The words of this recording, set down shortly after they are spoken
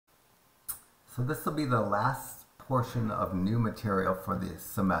So this will be the last portion of new material for the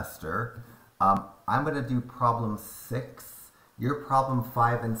semester. I'm going to do problem 6. Your problem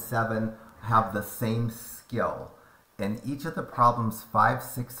 5 and 7 have the same skill. In each of the problems 5,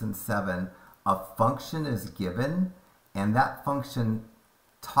 6, and 7, a function is given, and that function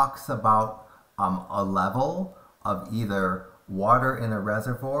talks about a level of either water in a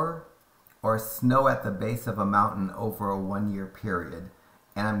reservoir or snow at the base of a mountain over a 1-year period.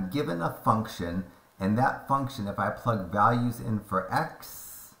 And I'm given a function, and that function, if I plug values in for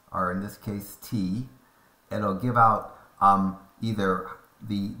x, or in this case t, it'll give out either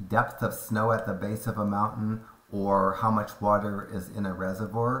the depth of snow at the base of a mountain or how much water is in a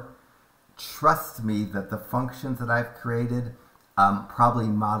reservoir. Trust me that the functions that I've created probably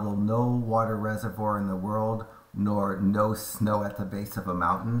model no water reservoir in the world, nor no snow at the base of a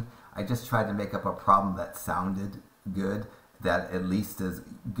mountain. I just tried to make up a problem that sounded good, that at least is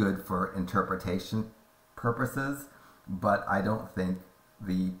good for interpretation purposes, but I don't think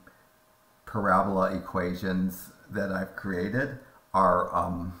the parabola equations that I've created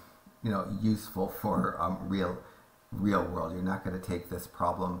are useful for real world. You're not going to take this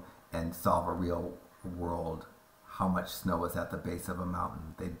problem and solve a real world how much snow is at the base of a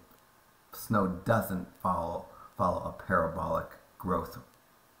mountain. Snow doesn't follow a parabolic growth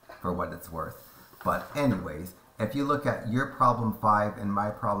for what it's worth. But anyways, if you look at your problem 5 and my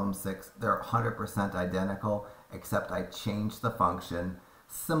problem 6, they're 100% identical, except I changed the function.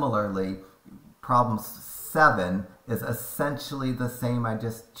 Similarly, problem 7 is essentially the same. I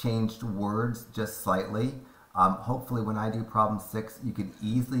just changed words just slightly. Hopefully when I do problem 6, you could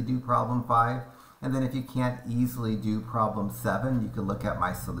easily do problem 5. And then if you can't easily do problem 7, you can look at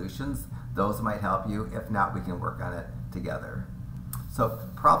my solutions. Those might help you. If not, we can work on it together. So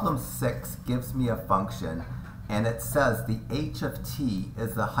problem 6 gives me a function, and it says the h of t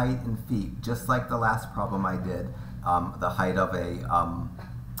is the height in feet, just like the last problem I did, the height of a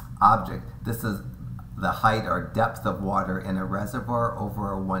object. This is the height or depth of water in a reservoir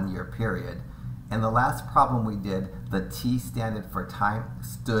over a 1-year period. In the last problem we did, the t stood for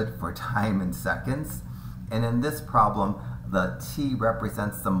time in seconds, and in this problem, the t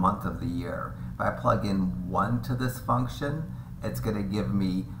represents the month of the year. If I plug in 1 to this function, it's going to give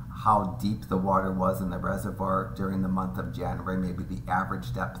me how deep the water was in the reservoir during the month of January, maybe the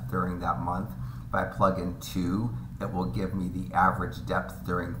average depth during that month. If I plug in 2, it will give me the average depth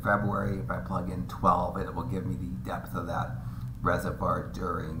during February. If I plug in 12, it will give me the depth of that reservoir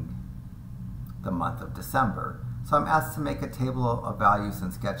during the month of December. So I'm asked to make a table of values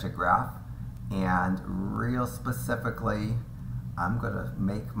and sketch a graph, and real specifically, I'm going to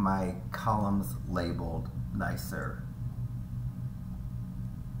make my columns labeled nicer.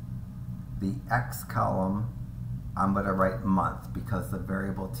 The X column, I'm going to write month because the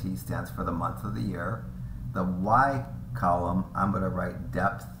variable t stands for the month of the year. The Y column, I'm going to write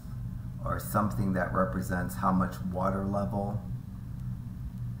depth, or something that represents how much water level,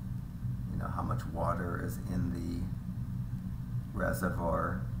 how much water is in the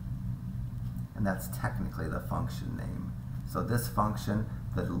reservoir, and that's technically the function name. So this function,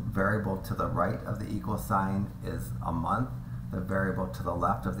 the variable to the right of the equal sign is a month. The variable to the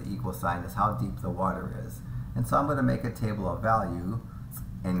left of the equal sign is how deep the water is. And so I'm going to make a table of values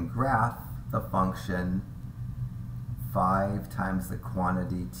and graph the function 5 times the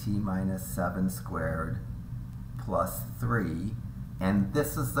quantity t minus 7 squared plus 3. And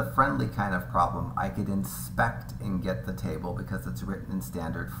this is the friendly kind of problem. I could inspect and get the table because it's written in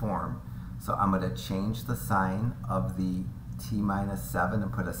standard form. So I'm going to change the sign of the t minus 7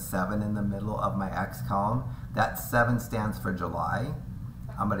 and put a 7 in the middle of my x column. That 7 stands for July.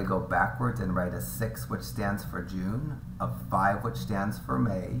 I'm going to go backwards and write a 6, which stands for June, a 5, which stands for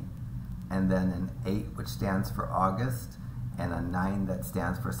May, and then an 8, which stands for August, and a 9 that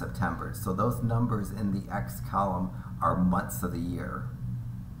stands for September. So those numbers in the x column are months of the year.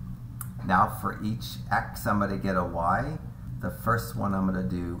 Now for each x, I'm going to get a y. The first one I'm going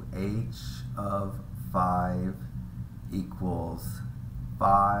to do h of 5 equals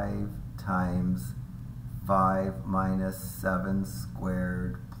 5 times 5 minus 7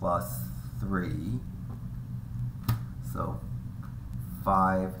 squared plus 3. So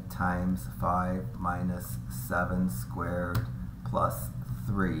 5 times 5 minus 7 squared plus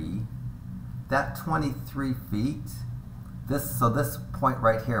 3. That 23 feet, so this point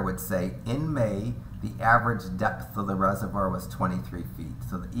right here would say, in May, the average depth of the reservoir was 23 feet.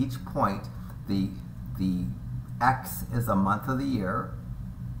 So each point, the X is a month of the year,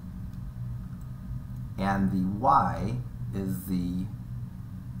 and the Y is the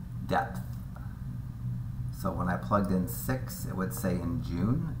depth. So when I plugged in 6, it would say in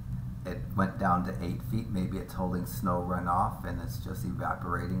June, it went down to 8 feet. Maybe it's holding snow runoff and it's just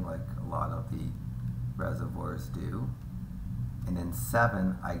evaporating like a lot of the reservoirs do. And in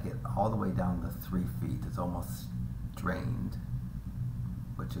 7, I get all the way down to 3 feet. It's almost drained,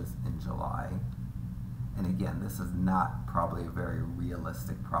 which is in July. And again, this is not probably a very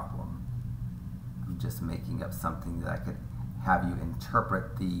realistic problem. I'm just making up something that I could have you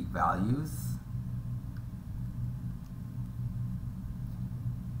interpret the values,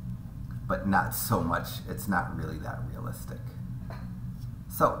 but not so much, it's not really that realistic.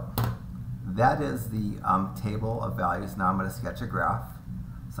 So that is the table of values. Now I'm going to sketch a graph.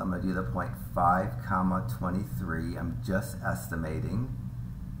 So I'm going to do the point 5, comma 23. I'm just estimating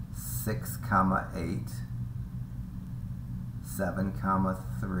 6, comma 8, 7, comma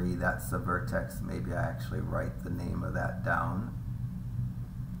 3. That's the vertex. Maybe I actually write the name of that down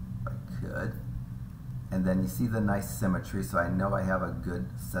if I could. And then you see the nice symmetry, so I know I have a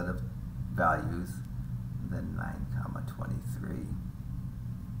good set of values. And then 9, comma 23.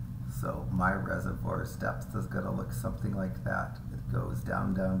 So my reservoir's depth is going to look something like that. It goes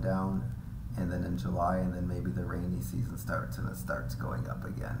down, down, down, and then in July, and then maybe the rainy season starts and it starts going up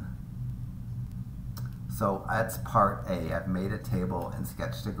again. So that's part A. I've made a table and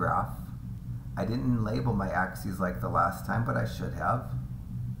sketched a graph. I didn't label my axes like the last time, but I should have.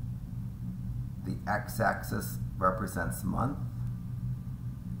 The x-axis represents month,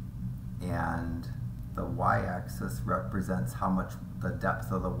 and the y-axis represents how much the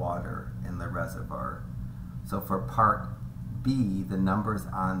depth of the water in the reservoir. So for part B, the numbers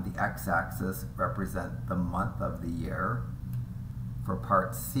on the x-axis represent the month of the year. For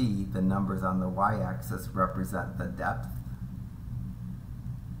part C, the numbers on the y-axis represent the depth.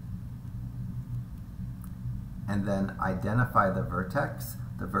 And then identify the vertex.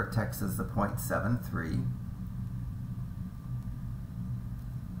 The vertex is the 0.73.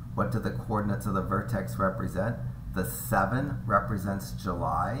 What do the coordinates of the vertex represent? The 7 represents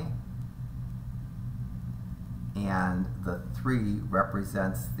July, and the 3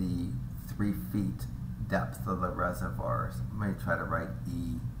 represents the 3 feet depth of the reservoir. So let me try to write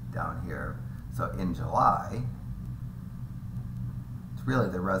E down here. So in July, it's really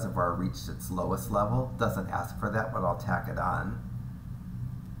the reservoir reached its lowest level. Doesn't ask for that, but I'll tack it on.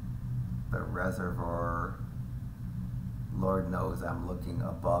 The reservoir, Lord knows I'm looking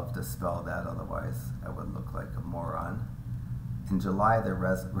above to spell that, otherwise I would look like a moron. In July, the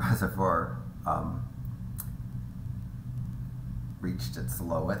reservoir reached its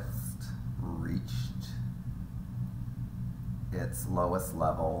lowest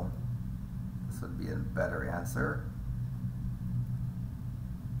level. This would be a better answer,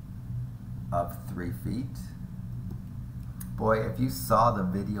 of 3 feet. Boy, if you saw the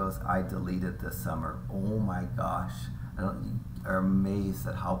videos I deleted this summer, oh my gosh, you are amazed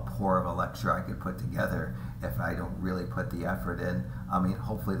at how poor of a lecture I could put together if I don't really put the effort in. I mean,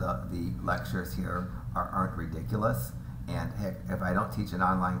 hopefully the lectures here aren't ridiculous. And heck, if I don't teach an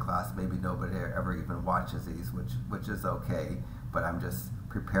online class, maybe nobody ever even watches these, which is okay. But I'm just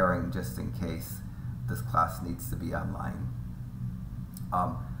preparing just in case this class needs to be online.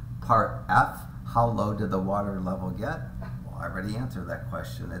 Part F, how low did the water level get? Well, I already answered that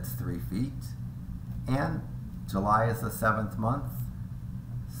question. It's 3 feet. And July is the 7th month,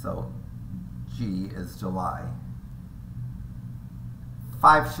 so G is July.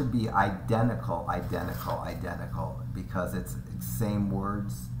 5 should be identical, because it's same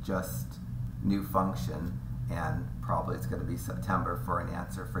words, just new function, and probably it's going to be September for an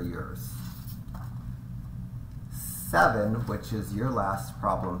answer for yours. 7, which is your last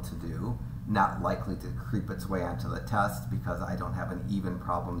problem to do, not likely to creep its way onto the test because I don't have an even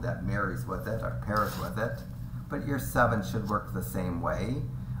problem that marries with it or pairs with it, but your 7 should work the same way.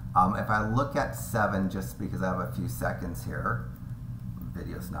 If I look at 7, just because I have a few seconds here,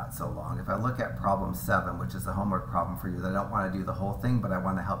 video's not so long. If I look at problem 7, which is a homework problem for you, that I don't want to do the whole thing, but I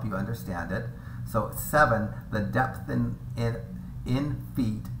want to help you understand it. So 7, the depth in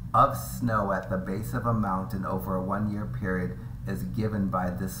feet of snow at the base of a mountain over a 1-year period is given by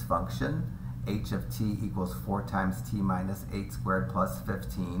this function. H of t equals 4 times t minus 8 squared plus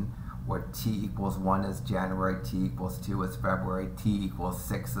 15, where t equals 1 is January, t equals 2 is February, t equals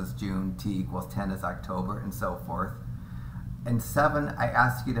 6 is June, t equals 10 is October, and so forth. In 7, I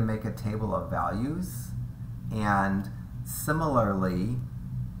ask you to make a table of values, and similarly,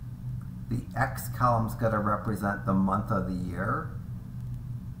 the X column is going to represent the month of the year,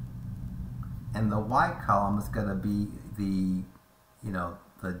 and the Y column is going to be the,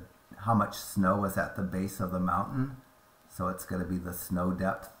 how much snow is at the base of the mountain. So it's going to be the snow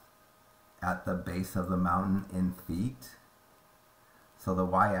depth at the base of the mountain in feet. So the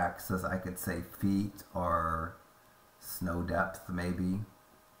y-axis, I could say feet or snow depth maybe.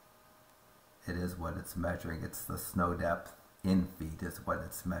 It is what it's measuring. It's the snow depth in feet is what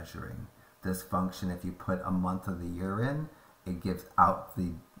it's measuring. This function, if you put a month of the year in, it gives out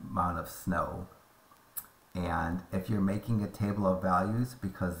the amount of snow. And if you're making a table of values,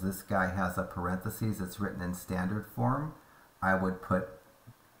 because this guy has a parentheses, it's written in standard form, I would put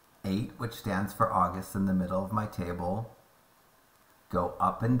 8, which stands for August, in the middle of my table, go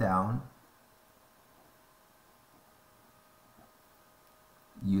up and down,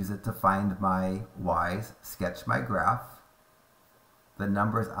 use it to find my y's, sketch my graph. The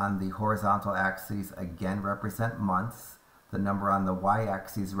numbers on the horizontal axes again represent months. The number on the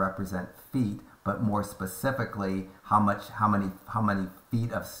y-axis represent feet, but more specifically, how many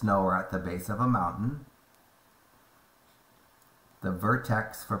feet of snow are at the base of a mountain. The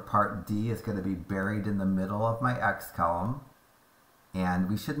vertex for part D is going to be buried in the middle of my x column. And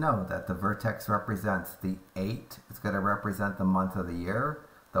we should know that the vertex represents the 8. It's going to represent the month of the year.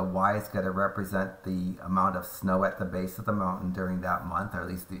 The y is going to represent the amount of snow at the base of the mountain during that month, or at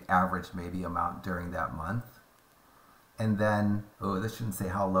least the average maybe amount during that month. And then, oh, this shouldn't say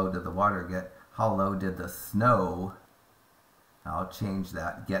how low did the water get. How low did the snow, I'll change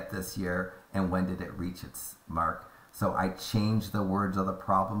that, get this year, and when did it reach its mark? So I changed the words of the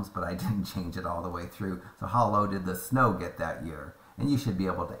problems, but I didn't change it all the way through. So how low did the snow get that year? And you should be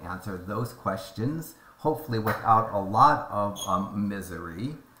able to answer those questions, hopefully without a lot of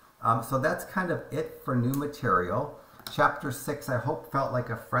misery. So that's kind of it for new material. Chapter 6, I hope, felt like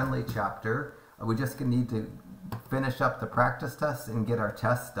a friendly chapter. We just need to finish up the practice tests and get our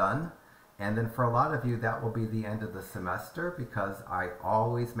tests done. And then for a lot of you, that will be the end of the semester, because I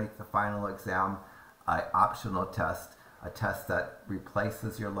always make the final exam an optional test, a test that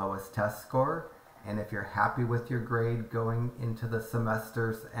replaces your lowest test score. And if you're happy with your grade going into the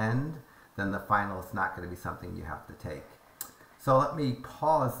semester's end, then the final is not going to be something you have to take. So let me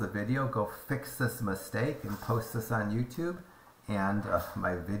pause the video, go fix this mistake, and post this on YouTube. And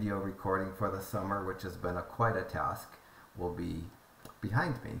my video recording for the summer, which has been quite a task, will be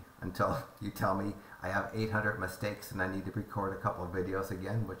behind me until you tell me I have 800 mistakes and I need to record a couple of videos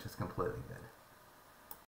again, which is completely good.